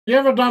You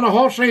ever done a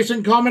horse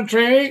racing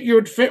commentary?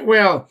 You'd fit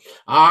well.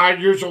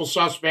 Usual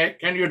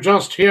suspect. Can you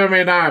just hear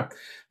me now?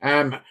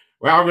 Um,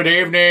 well, good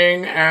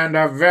evening and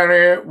a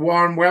very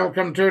warm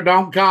welcome to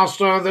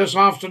Doncaster this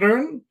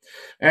afternoon.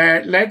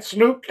 Let's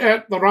look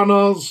at the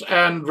runners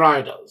and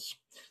riders.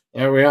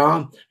 There we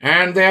are.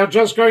 And they're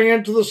just going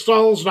into the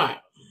stalls now.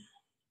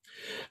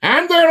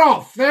 And they're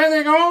off. There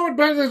they go.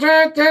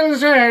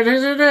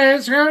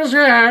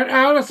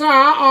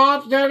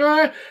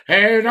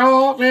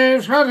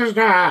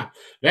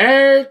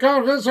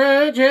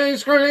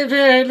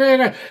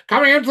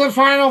 Coming into the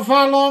final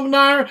furlong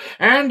now,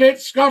 and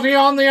it's Scotty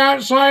on the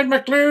outside.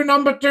 McClue,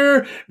 number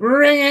 2,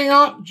 bringing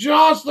up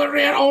just the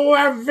rear. Oh,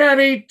 a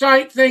very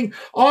tight thing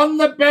on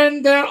the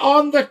bend there,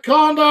 on the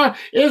corner.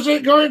 Is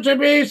it going to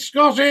be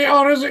Scotty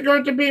or is it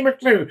going to be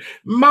McClue?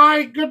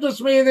 My goodness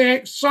me, the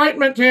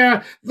excitement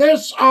here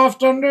this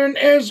afternoon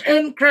is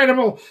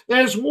incredible.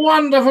 This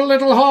wonderful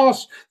little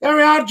horse. There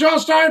we are,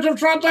 just out in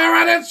front there,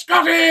 and it's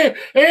Scotty!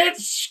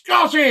 It's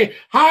Scotty!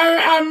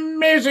 How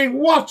amazing!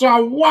 What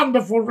a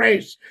wonderful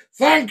race.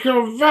 Thank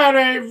you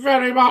very,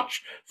 very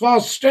much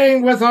for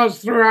staying with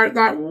us throughout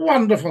that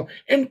wonderful,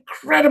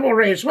 incredible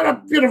race. What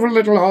a beautiful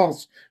little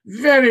horse.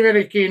 Very,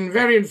 very keen,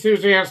 very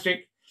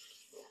enthusiastic.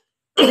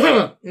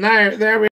 Now, there we